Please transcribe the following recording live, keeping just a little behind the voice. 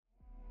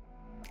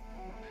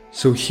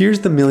So here's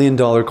the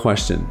 $1,000,000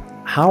 question.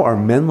 How are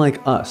men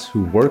like us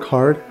who work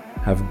hard,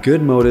 have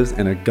good motives,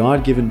 and a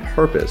God-given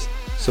purpose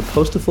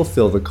supposed to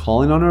fulfill the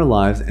calling on our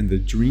lives and the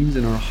dreams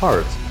in our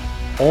hearts,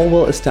 all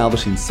while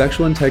establishing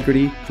sexual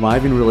integrity,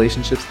 thriving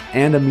relationships,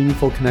 and a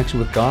meaningful connection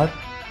with God?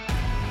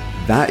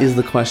 That is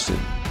the question,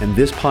 and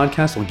this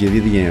podcast will give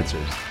you the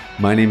answers.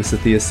 My name is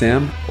Sathya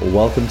Sam.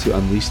 Welcome to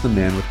Unleash the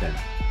Man Within.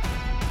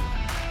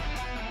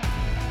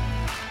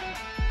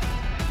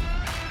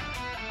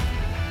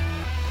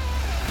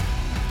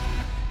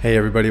 Hey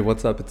everybody,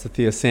 what's up? It's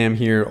Sathya Sam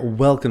here.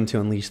 Welcome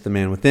to Unleash the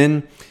Man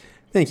Within.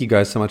 Thank you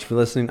guys so much for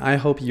listening. I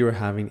hope you are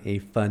having a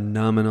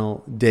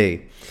phenomenal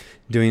day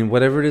doing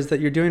whatever it is that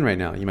you're doing right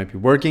now. You might be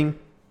working,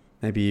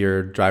 maybe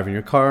you're driving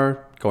your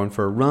car, going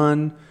for a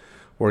run,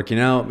 working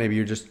out, maybe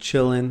you're just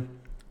chilling.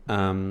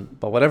 But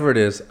whatever it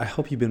is, I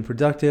hope you've been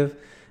productive,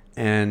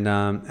 and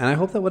I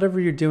hope that whatever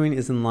you're doing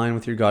is in line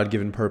with your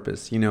God-given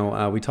purpose.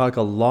 We talk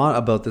a lot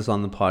about this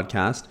on the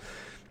podcast.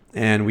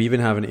 And we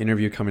even have an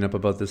interview coming up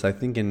about this, I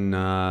think in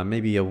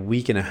maybe a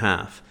week and a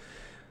half.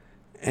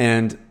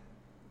 And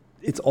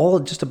it's all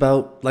just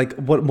about like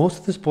what most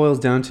of this boils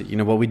down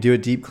to, what we do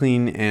at Deep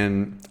Clean.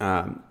 And,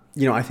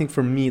 I think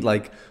for me,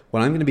 like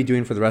what I'm going to be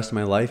doing for the rest of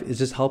my life is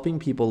just helping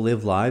people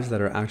live lives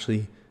that are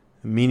actually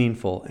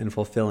meaningful and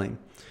fulfilling.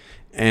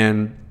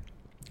 And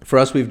for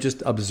us, we've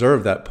just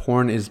observed that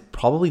porn is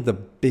probably the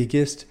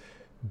biggest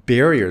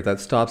barrier that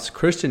stops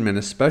Christian men,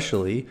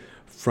 especially,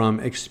 from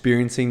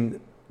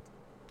experiencing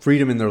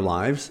freedom in their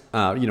lives,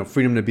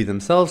 freedom to be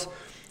themselves,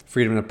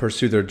 freedom to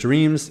pursue their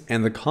dreams,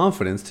 and the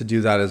confidence to do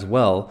that as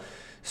well.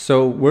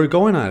 So we're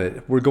going at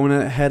it. We're going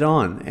at it head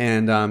on.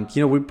 And,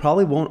 we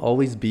probably won't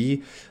always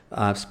be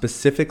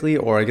specifically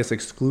or I guess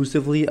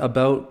exclusively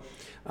about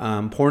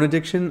porn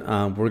addiction.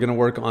 We're going to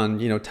work on,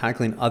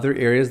 tackling other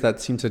areas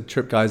that seem to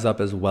trip guys up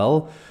as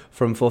well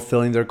from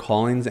fulfilling their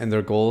callings and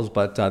their goals.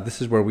 But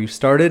this is where we've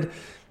started.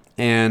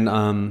 And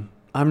I'm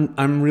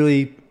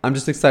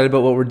just excited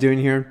about what we're doing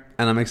here.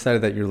 And I'm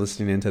excited that you're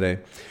listening in today.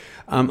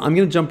 I'm going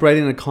to jump right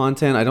into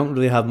content. I don't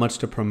really have much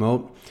to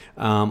promote,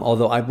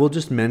 although I will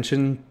just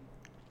mention,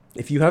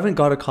 if you haven't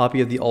got a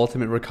copy of the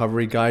Ultimate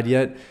Recovery Guide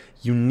yet,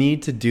 you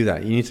need to do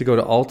that. You need to go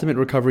to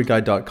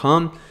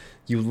ultimaterecoveryguide.com.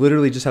 You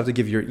literally just have to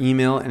give your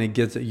email, and it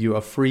gives you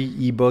a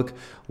free ebook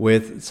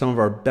with some of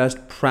our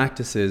best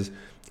practices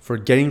for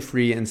getting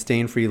free and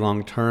staying free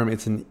long term.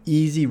 It's an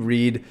easy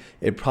read.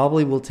 It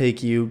probably will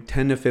take you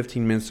 10 to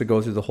 15 minutes to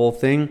go through the whole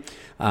thing.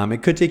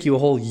 It could take you a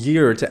whole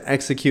year to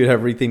execute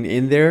everything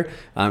in there.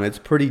 It's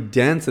pretty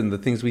dense, and the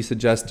things we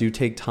suggest do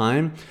take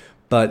time,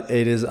 but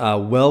it is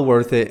well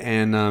worth it.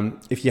 And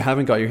if you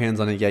haven't got your hands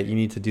on it yet, you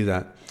need to do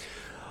that.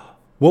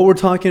 What we're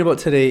talking about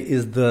today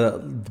is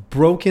the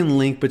broken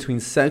link between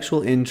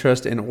sexual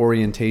interest and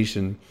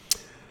orientation.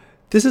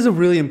 This is a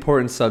really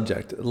important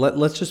subject.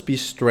 Let's just be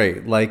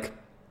straight. Like,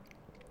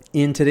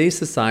 in today's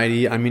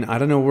society, I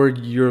don't know where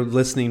you're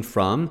listening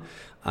from.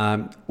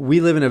 We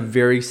live in a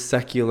very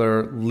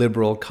secular,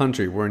 liberal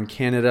country. We're in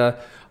Canada.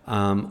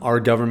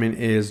 Our government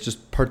is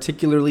just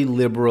particularly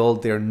liberal.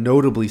 They're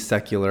notably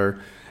secular.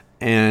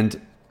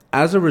 And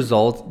as a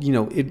result,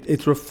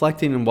 it's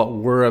reflecting in what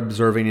we're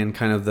observing in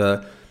kind of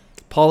the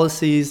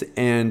policies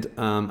and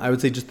I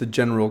would say just the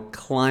general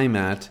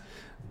climate?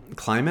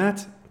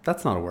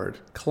 That's not a word.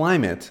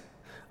 Climate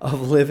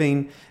of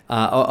living,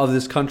 of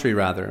this country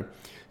rather.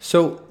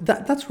 So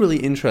that's really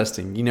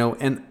interesting,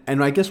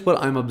 and I guess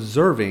what I'm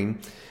observing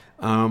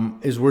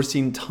is we're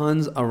seeing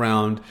tons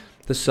around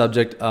the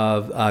subject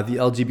of the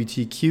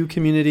LGBTQ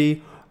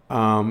community,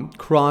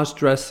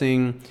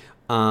 cross-dressing.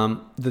 I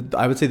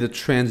would say the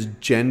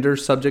transgender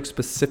subject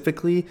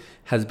specifically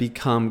has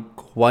become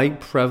quite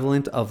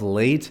prevalent of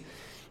late,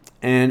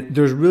 and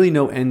there's really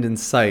no end in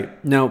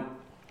sight. Now,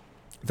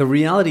 the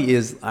reality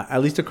is,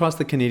 at least across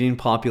the Canadian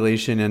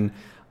population and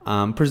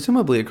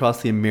presumably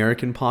across the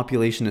American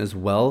population as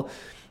well,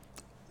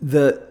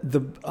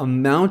 the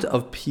amount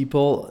of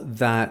people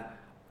that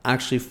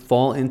actually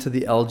fall into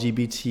the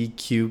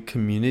LGBTQ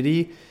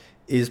community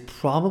is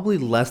probably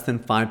less than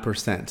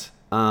 5%.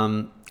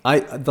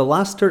 The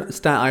last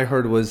stat I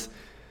heard was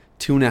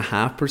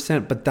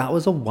 2.5%, but that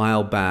was a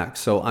while back,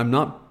 so I'm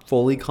not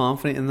fully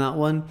confident in that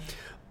one.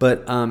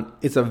 But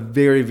it's a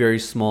very, very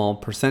small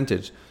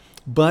percentage.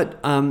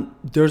 But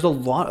there's a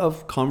lot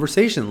of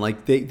conversation.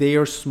 Like they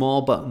are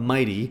small but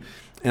mighty,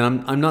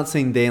 and I'm not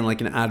saying they in like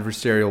an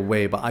adversarial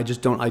way, but I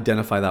just don't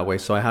identify that way.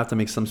 So I have to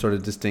make some sort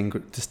of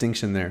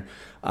distinction there.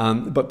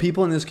 But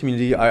people in this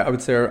community, I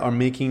would say, are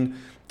making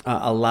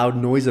a loud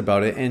noise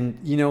about it, and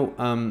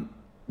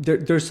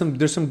there's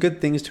some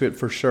good things to it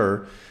for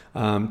sure,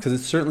 because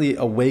it's certainly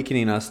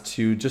awakening us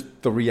to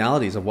just the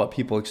realities of what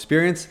people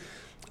experience,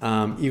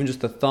 even just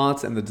the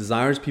thoughts and the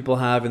desires people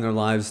have in their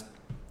lives.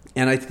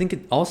 And I think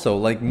it also,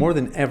 like more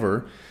than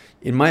ever,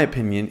 in my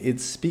opinion,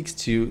 it speaks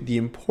to the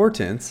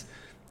importance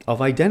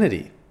of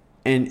identity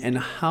and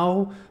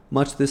how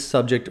much this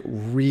subject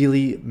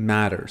really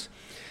matters.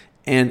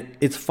 And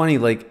it's funny,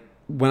 like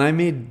when I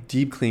made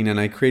Deep Clean and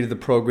I created the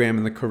program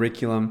and the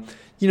curriculum,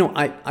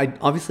 I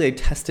obviously I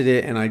tested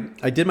it and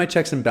I did my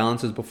checks and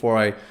balances before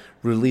I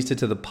released it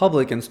to the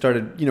public and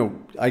started,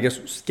 I guess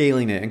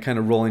scaling it and kind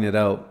of rolling it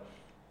out.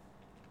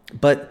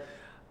 But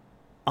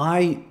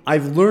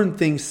I've learned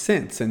things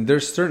since, and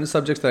there's certain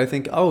subjects that I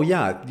think, oh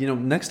yeah,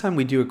 next time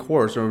we do a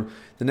course or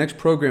the next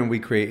program we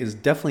create is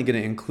definitely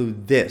going to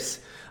include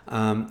this.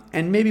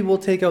 And maybe we'll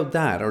take out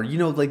that, or,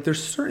 like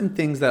there's certain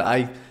things that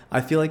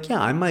I feel like, yeah,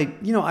 I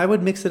might, I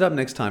would mix it up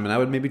next time and I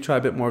would maybe try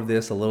a bit more of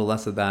this, a little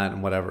less of that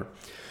and whatever.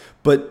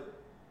 But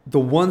the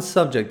one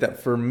subject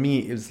that for me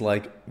is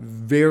like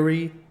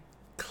very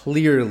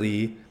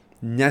clearly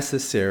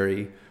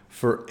necessary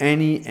for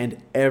any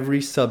and every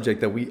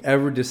subject that we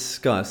ever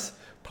discuss,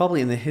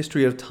 probably in the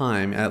history of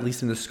time, at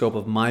least in the scope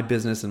of my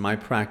business and my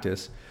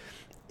practice,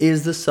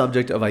 is the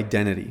subject of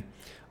identity,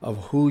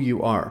 of who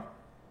you are.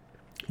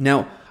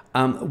 Now,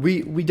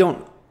 we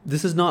don't,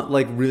 this is not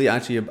like really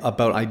actually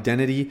about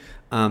identity.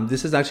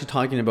 This is actually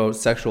talking about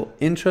sexual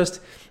interest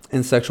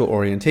and sexual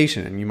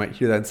orientation. And you might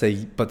hear that and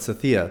say, but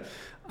Sathya,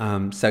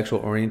 sexual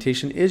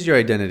orientation is your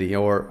identity,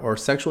 or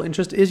sexual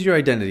interest is your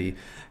identity.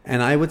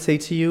 And I would say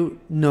to you,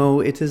 no,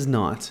 it is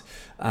not.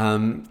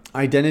 Someone's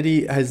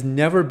identity has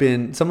never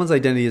been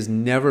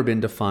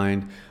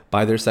defined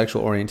by their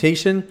sexual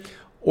orientation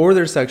or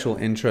their sexual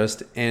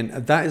interest. And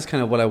that is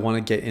kind of what I want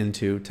to get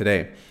into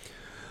today.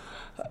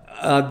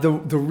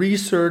 The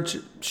research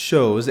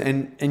shows,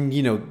 and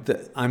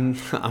I'm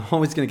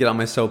always going to get on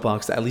my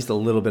soapbox at least a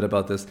little bit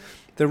about this.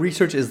 The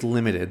research is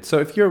limited. So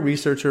if you're a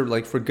researcher,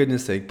 like, for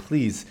goodness sake,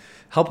 please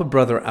help a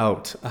brother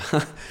out.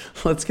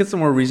 Let's get some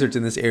more research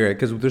in this area,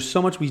 because there's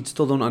so much we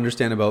still don't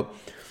understand about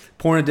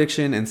porn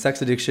addiction and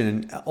sex addiction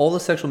and all the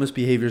sexual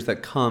misbehaviors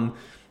that come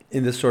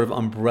in this sort of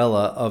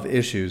umbrella of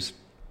issues.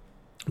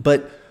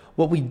 But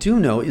what we do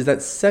know is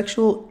that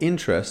sexual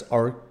interests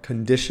are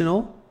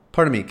conditionable.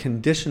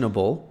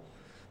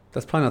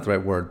 That's probably not the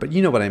right word, but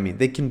you know what I mean.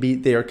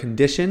 They are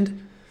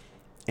conditioned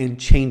and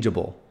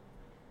changeable.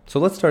 So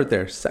let's start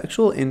there.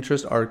 Sexual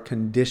interests are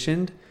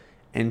conditioned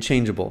and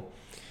changeable.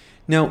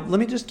 Now, let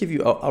me just give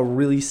you a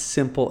really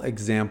simple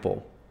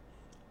example.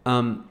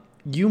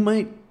 You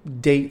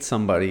might date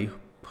somebody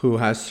who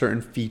has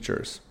certain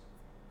features.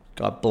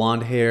 Got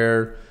blonde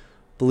hair,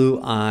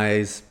 blue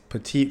eyes,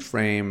 petite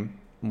frame,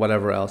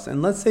 whatever else.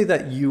 And let's say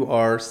that you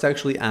are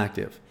sexually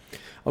active.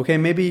 Okay,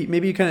 maybe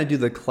you kind of do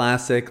the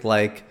classic,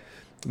 like,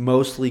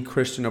 mostly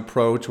Christian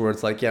approach where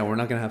it's like, yeah, we're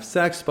not going to have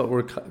sex, but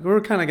we're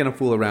kind of going to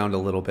fool around a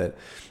little bit.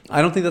 I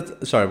don't think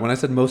that's, sorry, when I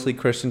said mostly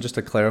Christian, just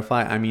to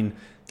clarify, I mean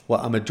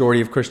what a majority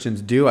of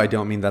Christians do. I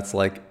don't mean that's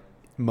like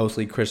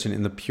mostly Christian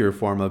in the pure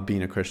form of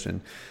being a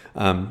Christian,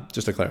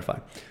 just to clarify.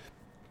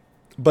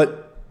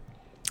 But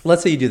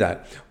let's say you do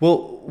that.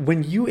 Well,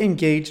 when you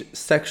engage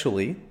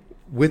sexually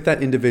with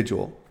that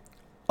individual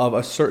of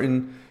a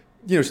certain,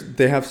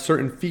 they have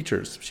certain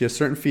features, she has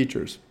certain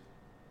features,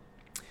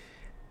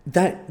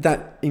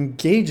 that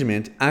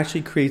engagement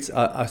actually creates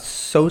a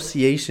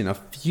association, a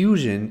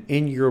fusion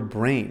in your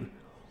brain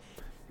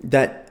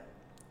that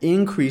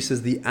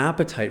increases the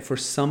appetite for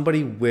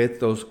somebody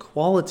with those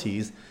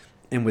qualities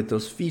and with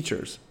those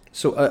features.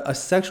 So a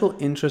sexual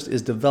interest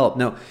is developed.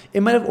 Now,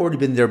 it might have already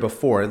been there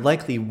before. It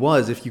likely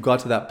was if you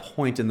got to that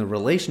point in the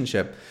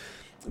relationship.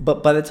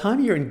 But by the time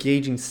you're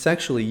engaging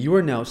sexually, you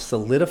are now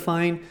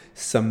solidifying,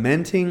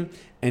 cementing,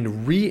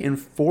 and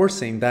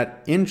reinforcing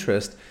that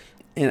interest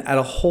at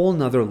a whole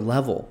nother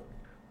level.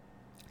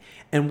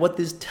 And what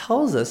this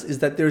tells us is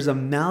that there's a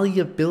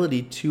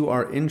malleability to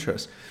our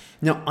interest.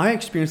 Now, I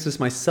experienced this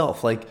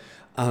myself, like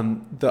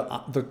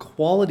the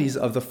qualities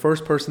of the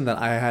first person that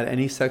I had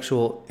any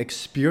sexual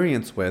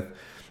experience with,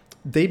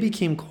 they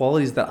became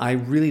qualities that I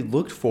really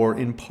looked for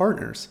in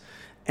partners.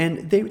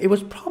 And it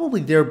was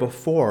probably there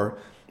before,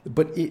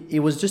 but it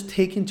was just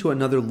taken to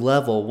another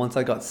level once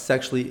I got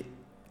sexually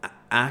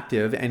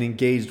active and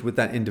engaged with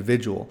that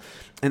individual.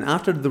 And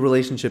after the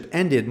relationship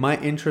ended, my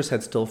interests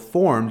had still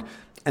formed,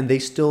 and they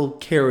still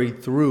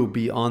carried through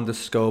beyond the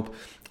scope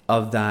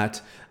of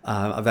that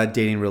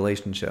dating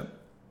relationship.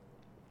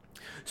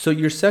 So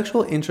your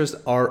sexual interests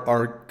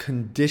are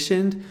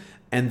conditioned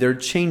and they're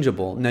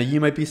changeable. Now you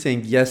might be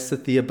saying, yes,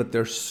 Sathya, but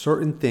there's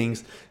certain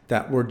things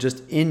that were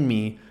just in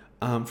me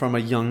from a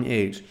young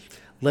age.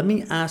 Let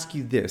me ask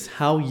you this: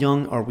 how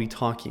young are we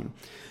talking?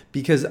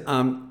 Because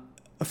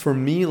for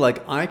me,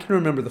 like, I can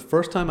remember the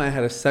first time I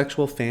had a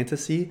sexual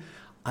fantasy,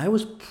 I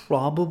was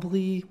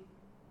probably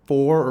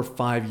 4 or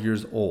 5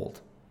 years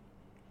old.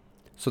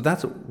 So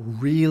that's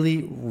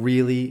really,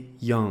 really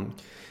young.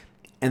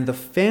 And the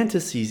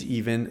fantasies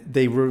even,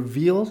 they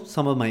reveal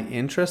some of my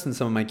interests and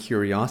some of my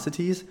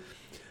curiosities,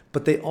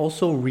 but they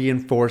also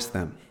reinforce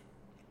them.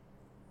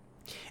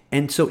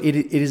 And so it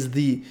is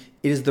the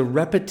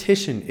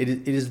repetition,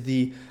 it is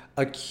the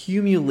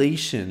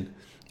accumulation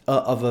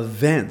of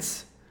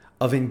events,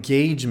 of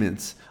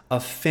engagements,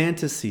 of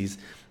fantasies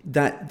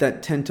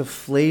that tend to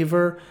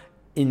flavor,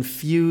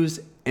 infuse,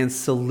 and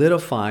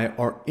solidify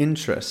our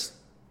interests.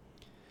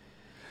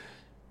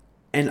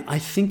 And I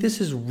think this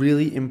is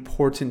really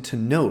important to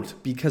note,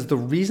 because the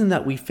reason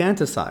that we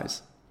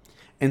fantasize,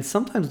 and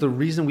sometimes the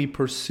reason we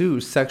pursue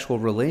sexual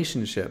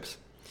relationships,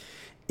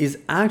 is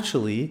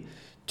actually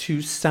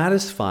to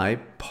satisfy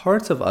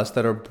parts of us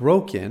that are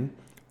broken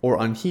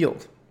or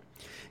unhealed.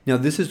 Now,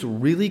 this is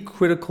really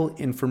critical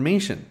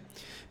information,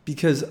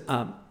 because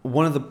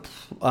one of the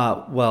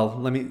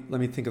let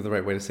me think of the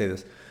right way to say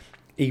this.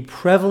 A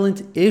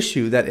prevalent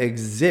issue that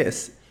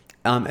exists,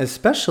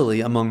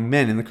 especially among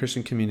men in the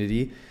Christian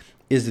community,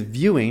 is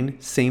viewing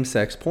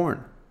same-sex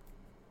porn.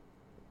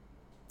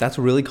 That's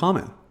really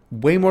common,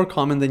 way more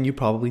common than you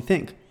probably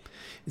think.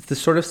 It's the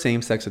sort of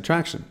same-sex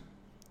attraction.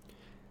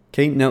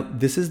 Okay, now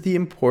this is the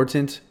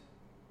important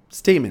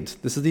statement.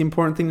 This is the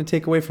important thing to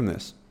take away from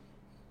this.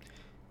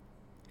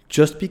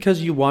 Just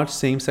because you watch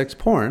same-sex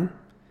porn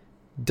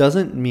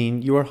doesn't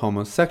mean you are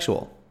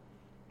homosexual.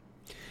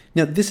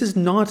 Now, this is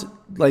not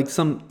like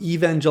some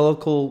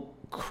evangelical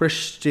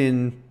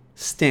Christian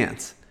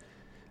stance.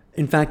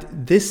 In fact,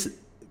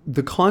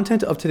 the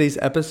content of today's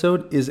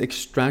episode is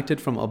extracted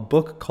from a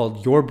book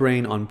called Your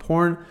Brain on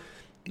Porn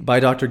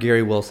by Dr.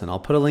 Gary Wilson. I'll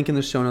put a link in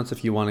the show notes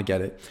if you want to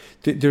get it.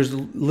 There's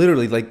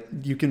literally, like,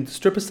 you can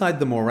strip aside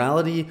the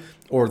morality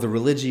or the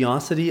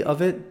religiosity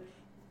of it.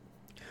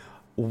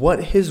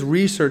 What his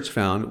research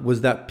found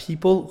was that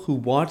people who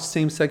watched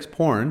same-sex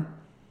porn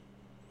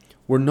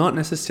were not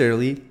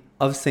necessarily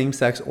of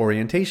same-sex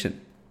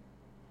orientation.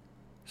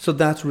 So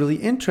that's really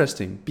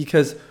interesting,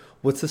 because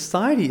what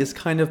society is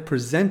kind of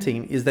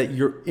presenting is that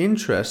your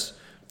interests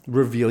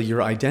reveal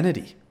your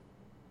identity.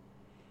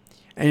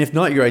 And if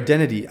not your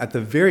identity, at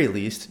the very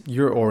least,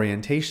 your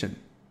orientation.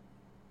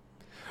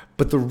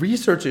 But the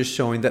research is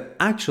showing that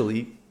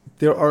actually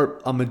there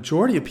are a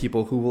majority of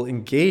people who will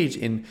engage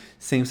in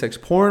same-sex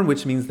porn,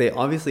 which means they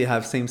obviously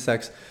have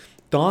same-sex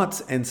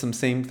thoughts and some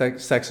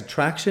same-sex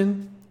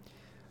attraction.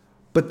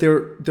 But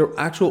their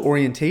actual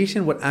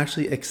orientation, what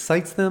actually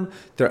excites them,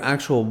 their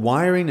actual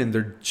wiring and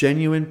their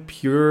genuine,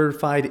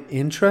 purified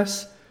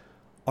interests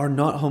are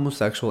not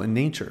homosexual in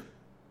nature.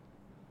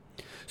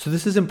 So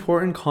this is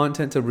important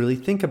content to really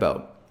think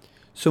about.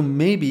 So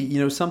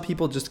maybe, some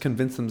people just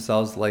convince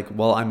themselves like,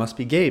 well, I must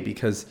be gay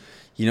because,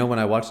 when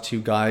I watch two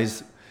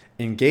guys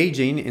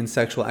engaging in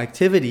sexual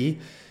activity,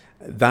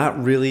 that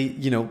really,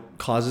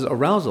 causes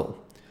arousal.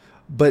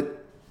 But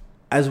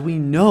as we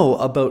know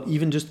about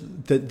even just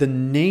the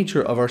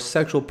nature of our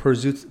sexual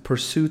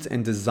pursuits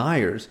and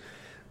desires,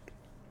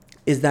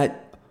 is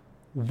that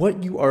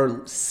what you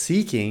are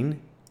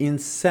seeking in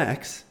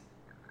sex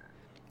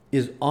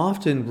is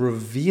often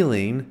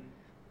revealing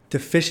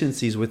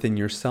deficiencies within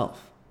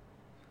yourself.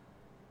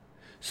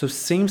 So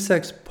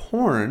same-sex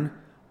porn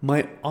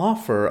might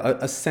offer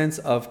a sense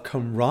of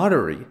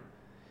camaraderie,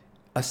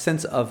 a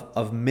sense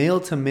of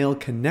male-to-male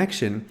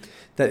connection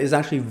that is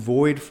actually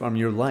void from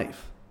your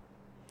life.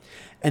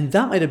 And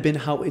that might have been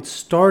how it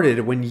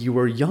started when you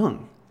were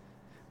young.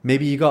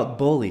 Maybe you got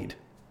bullied.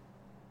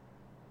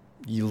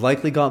 You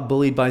likely got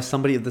bullied by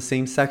somebody of the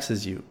same sex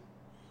as you.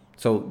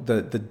 So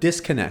the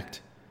disconnect,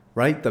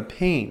 right? The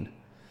pain,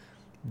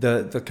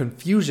 the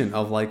confusion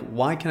of like,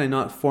 why can I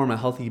not form a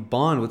healthy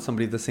bond with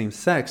somebody of the same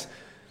sex,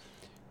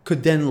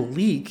 could then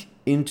leak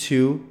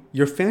into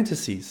your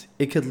fantasies.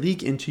 It could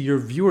leak into your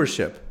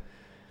viewership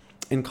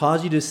and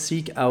cause you to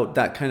seek out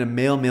that kind of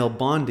male-male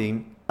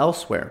bonding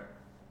elsewhere.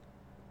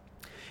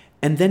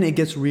 And then it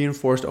gets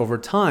reinforced over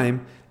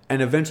time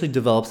and eventually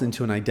develops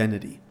into an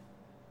identity.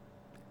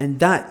 And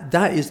that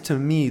is, to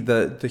me,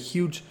 the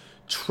huge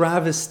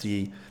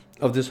travesty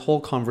of this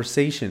whole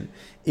conversation.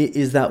 It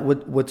is that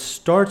what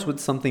starts with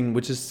something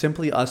which is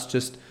simply us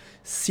just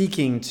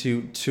seeking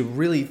to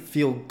really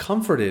feel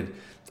comforted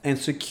and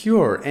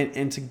secure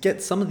and to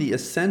get some of the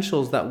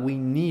essentials that we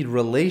need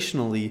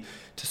relationally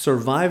to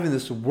survive in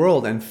this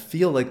world and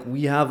feel like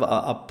we have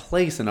a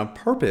place and a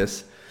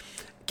purpose,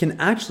 can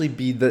actually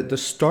be the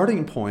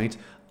starting point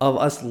of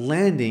us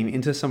landing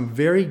into some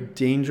very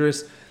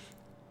dangerous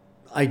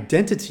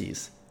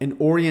identities and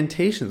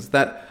orientations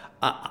that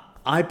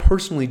I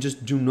personally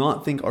just do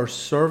not think are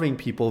serving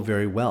people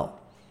very well.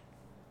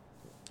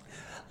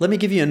 Let me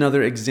give you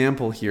another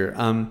example here.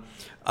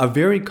 A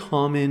very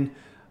common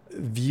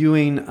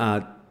viewing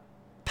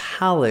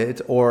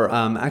palette, or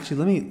actually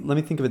let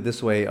me think of it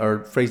this way,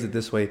 or phrase it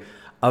this way.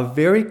 A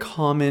very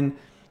common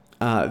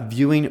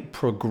viewing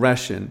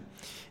progression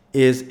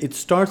is it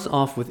starts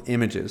off with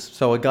images.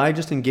 So a guy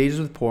just engages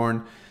with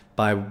porn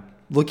by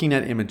looking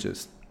at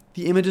images.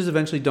 The images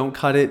eventually don't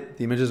cut it.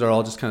 The images are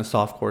all just kind of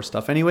softcore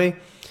stuff anyway.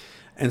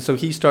 And so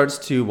he starts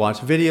to watch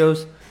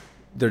videos.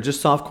 They're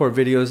just softcore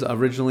videos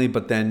originally,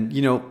 but then,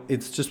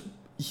 it's just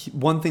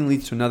one thing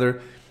leads to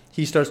another.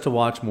 He starts to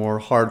watch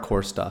more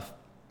hardcore stuff.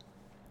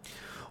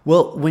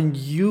 Well, when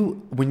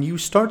you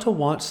start to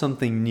watch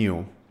something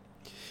new,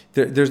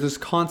 there's this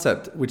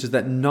concept, which is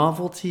that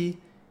novelty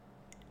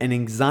and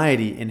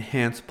anxiety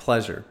enhance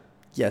pleasure.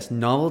 Yes,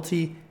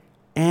 novelty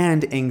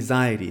and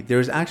anxiety.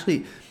 There's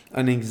actually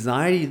an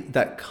anxiety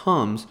that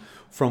comes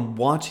from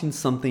watching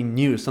something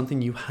new,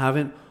 something you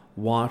haven't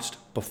watched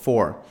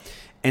before.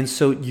 And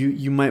so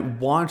you might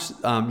watch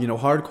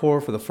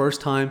hardcore for the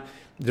first time.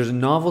 There's a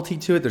novelty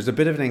to it. There's a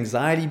bit of an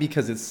anxiety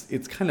because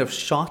it's kind of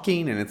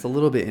shocking and it's a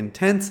little bit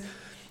intense.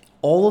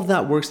 All of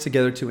that works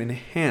together to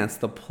enhance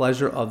the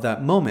pleasure of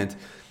that moment.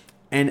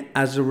 And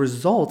as a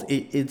result,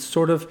 it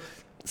sort of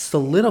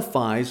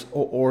solidifies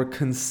or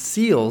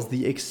conceals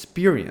the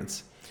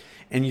experience.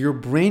 And your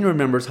brain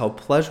remembers how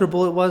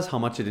pleasurable it was, how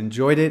much it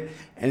enjoyed it,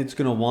 and it's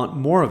going to want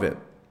more of it.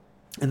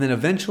 And then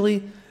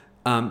eventually,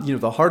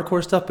 the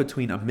hardcore stuff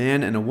between a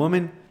man and a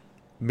woman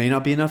may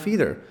not be enough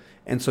either.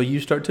 And so you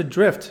start to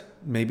drift,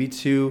 maybe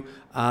to,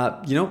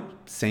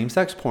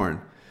 same-sex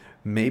porn,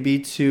 maybe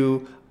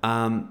to,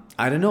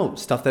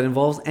 stuff that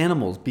involves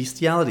animals,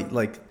 bestiality.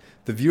 Like,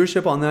 the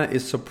viewership on that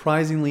is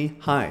surprisingly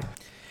high.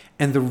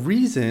 And the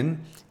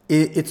reason,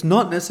 it's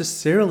not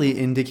necessarily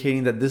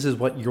indicating that this is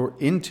what you're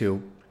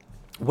into.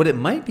 What it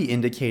might be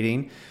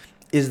indicating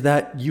is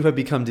that you have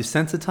become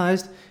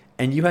desensitized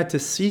and you had to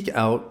seek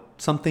out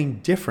something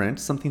different,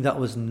 something that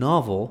was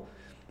novel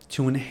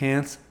to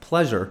enhance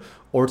pleasure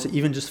or to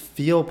even just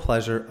feel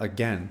pleasure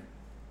again.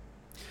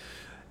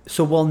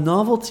 So while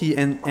novelty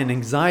and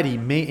anxiety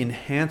may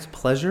enhance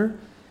pleasure,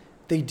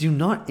 they do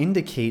not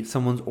indicate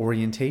someone's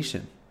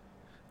orientation.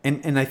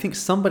 And I think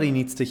somebody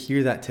needs to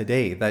hear that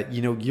today, that,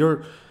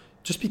 you're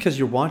just because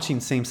you're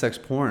watching same-sex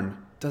porn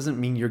doesn't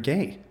mean you're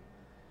gay.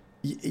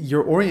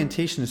 Your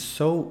orientation is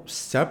so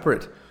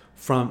separate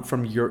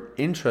from your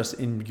interest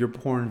in your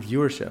porn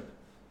viewership.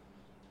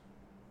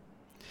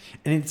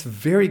 And it's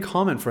very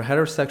common for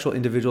heterosexual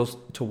individuals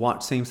to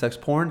watch same-sex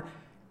porn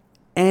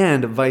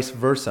and vice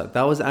versa.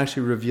 That was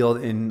actually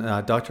revealed in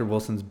Dr.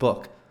 Wilson's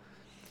book,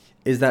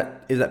 is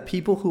that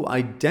people who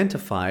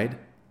identified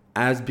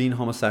as being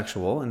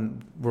homosexual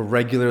and were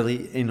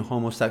regularly in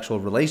homosexual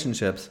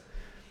relationships,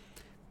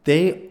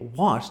 they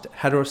watched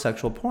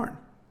heterosexual porn.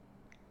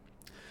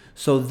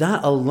 So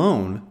that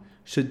alone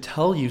should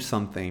tell you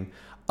something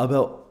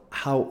about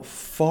how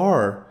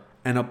far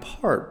and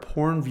apart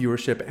porn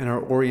viewership and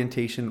our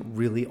orientation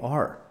really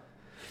are.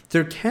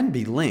 There can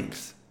be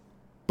links,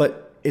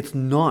 but it's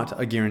not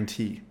a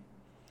guarantee.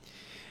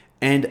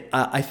 And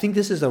I think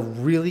this is a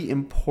really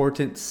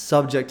important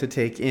subject to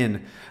take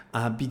in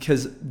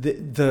because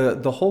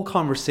the whole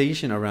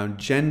conversation around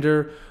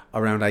gender,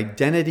 around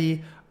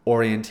identity,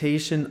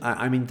 orientation,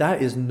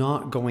 that is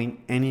not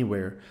going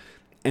anywhere.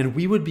 And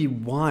we would be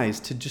wise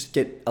to just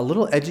get a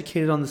little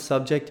educated on the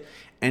subject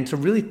and to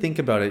really think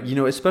about it.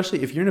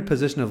 Especially if you're in a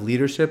position of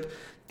leadership,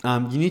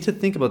 you need to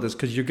think about this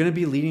because you're going to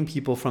be leading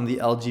people from the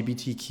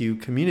LGBTQ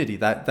community.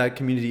 That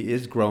community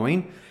is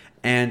growing,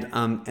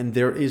 and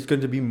there is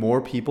going to be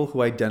more people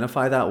who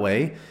identify that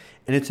way.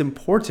 And it's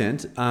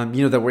important,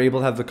 that we're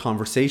able to have the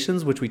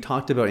conversations, which we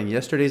talked about in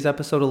yesterday's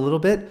episode a little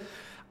bit.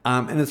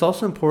 And it's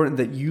also important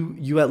that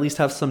you at least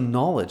have some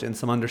knowledge and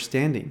some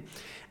understanding.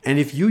 And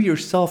if you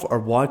yourself are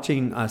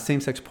watching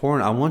same-sex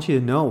porn, I want you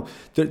to know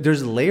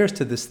there's layers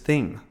to this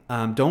thing.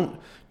 Don't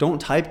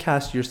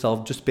typecast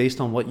yourself just based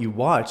on what you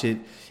watch.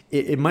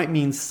 It might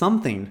mean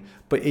something,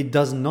 but it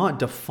does not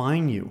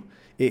define you.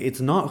 It's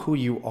not who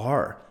you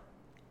are.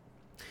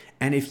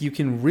 And if you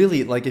can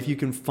really, if you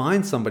can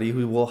find somebody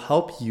who will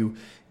help you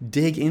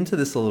dig into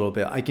this a little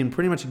bit, I can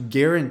pretty much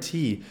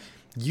guarantee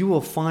you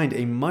will find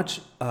a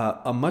much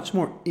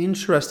more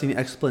interesting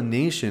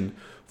explanation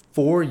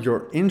for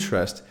your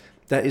interest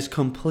that is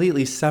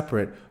completely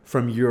separate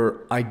from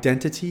your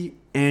identity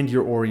and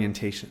your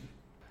orientation.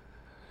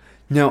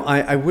 Now,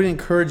 I would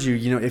encourage you,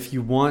 if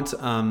you want,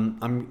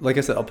 like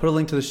I said, I'll put a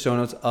link to the show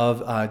notes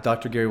of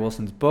Dr. Gary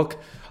Wilson's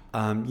book.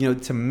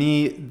 To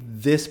me,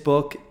 this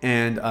book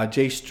and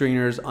Jay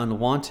Stringer's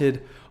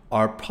Unwanted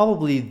are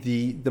probably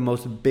the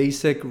most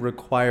basic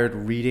required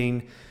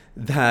reading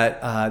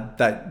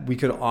that we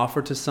could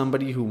offer to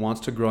somebody who wants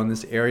to grow in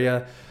this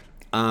area.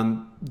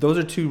 Those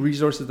are two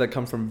resources that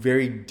come from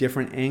very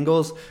different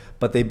angles,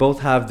 but they both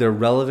have their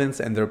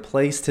relevance and their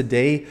place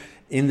today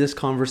in this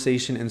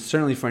conversation, and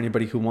certainly for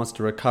anybody who wants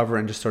to recover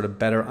and just sort of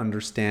better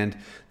understand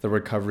the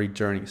recovery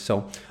journey.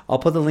 So I'll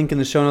put the link in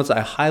the show notes.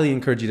 I highly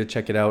encourage you to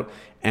check it out,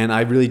 and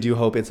I really do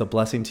hope it's a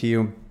blessing to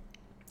you.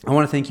 I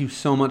want to thank you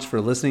so much for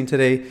listening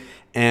today.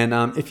 And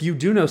if you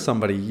do know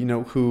somebody,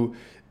 who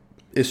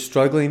is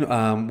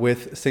struggling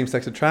with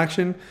same-sex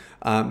attraction,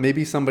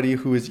 maybe somebody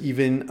who is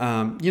even,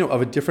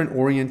 of a different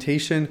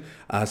orientation,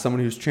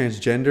 someone who's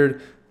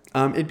transgendered,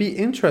 it'd be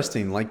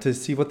interesting, to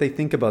see what they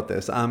think about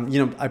this.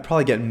 I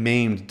probably get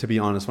maimed, to be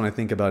honest, when I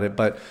think about it,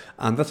 but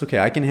that's okay.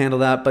 I can handle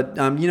that. But,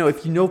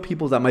 if you know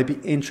people that might be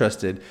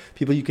interested,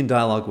 people you can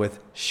dialogue with,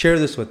 share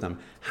this with them.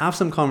 Have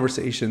some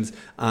conversations.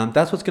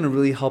 That's what's going to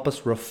really help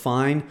us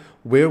refine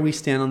where we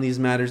stand on these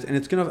matters. And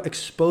it's going to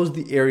expose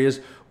the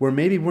areas where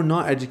maybe we're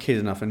not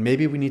educated enough and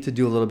maybe we need to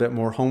do a little bit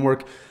more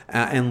homework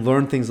and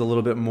learn things a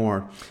little bit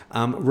more.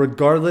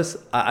 Regardless,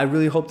 I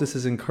really hope this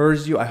has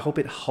encouraged you. I hope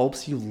it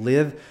helps you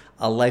live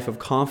a life of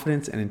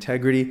confidence and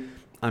integrity.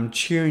 I'm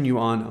cheering you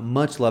on.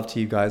 Much love to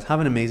you guys. Have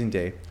an amazing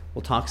day.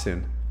 We'll talk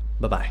soon.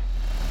 Bye-bye.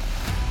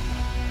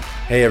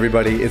 Hey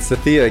everybody, it's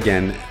Thea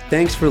again.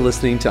 Thanks for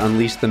listening to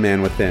Unleash the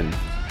Man Within.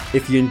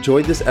 If you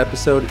enjoyed this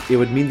episode, it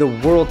would mean the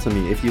world to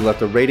me if you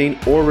left a rating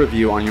or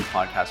review on your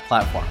podcast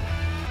platform.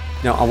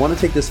 Now, I want to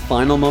take this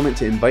final moment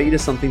to invite you to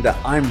something that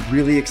I'm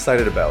really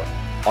excited about,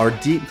 our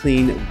Deep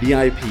Clean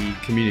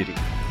VIP community.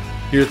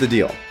 Here's the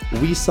deal.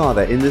 We saw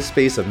that in this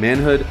space of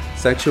manhood,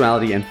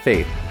 sexuality, and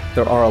faith,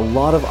 there are a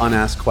lot of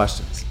unasked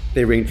questions.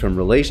 They range from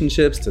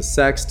relationships to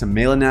sex to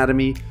male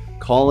anatomy,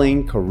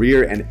 calling,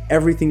 career, and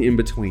everything in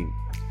between.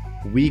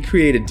 We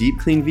created Deep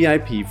Clean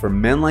VIP for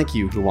men like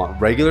you who want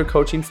regular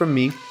coaching from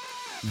me,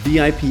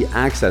 VIP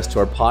access to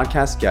our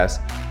podcast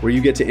guests where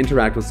you get to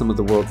interact with some of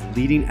the world's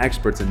leading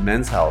experts in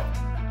men's health,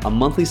 a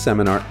monthly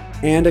seminar,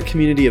 and a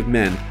community of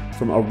men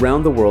from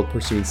around the world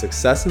pursuing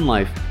success in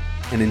life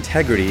and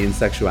integrity in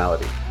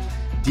sexuality.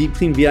 Deep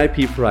Clean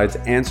VIP provides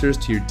answers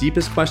to your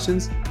deepest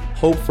questions,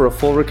 hope for a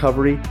full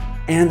recovery,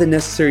 and the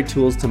necessary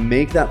tools to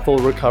make that full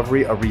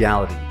recovery a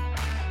reality.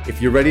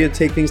 If you're ready to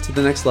take things to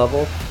the next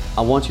level,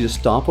 I want you to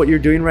stop what you're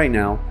doing right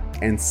now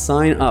and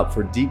sign up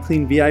for Deep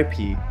Clean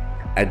VIP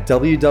at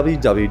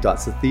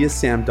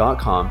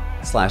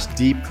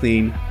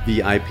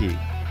www.sathiasam.com/deepcleanvip.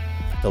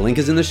 The link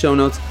is in the show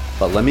notes,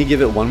 but let me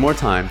give it one more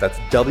time. That's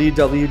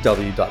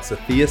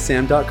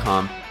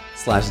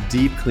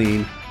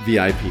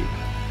www.sathiasam.com/deepcleanvip.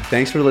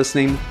 Thanks for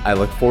listening. I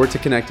look forward to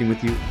connecting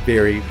with you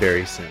very,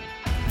 very soon.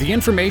 The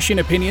information,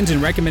 opinions,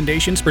 and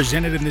recommendations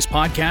presented in this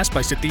podcast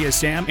by Sathya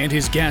Sam and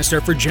his guests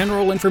are for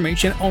general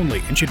information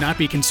only and should not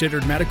be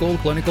considered medical,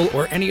 clinical,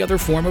 or any other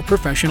form of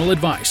professional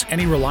advice.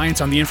 Any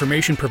reliance on the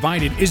information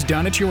provided is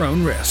done at your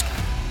own risk.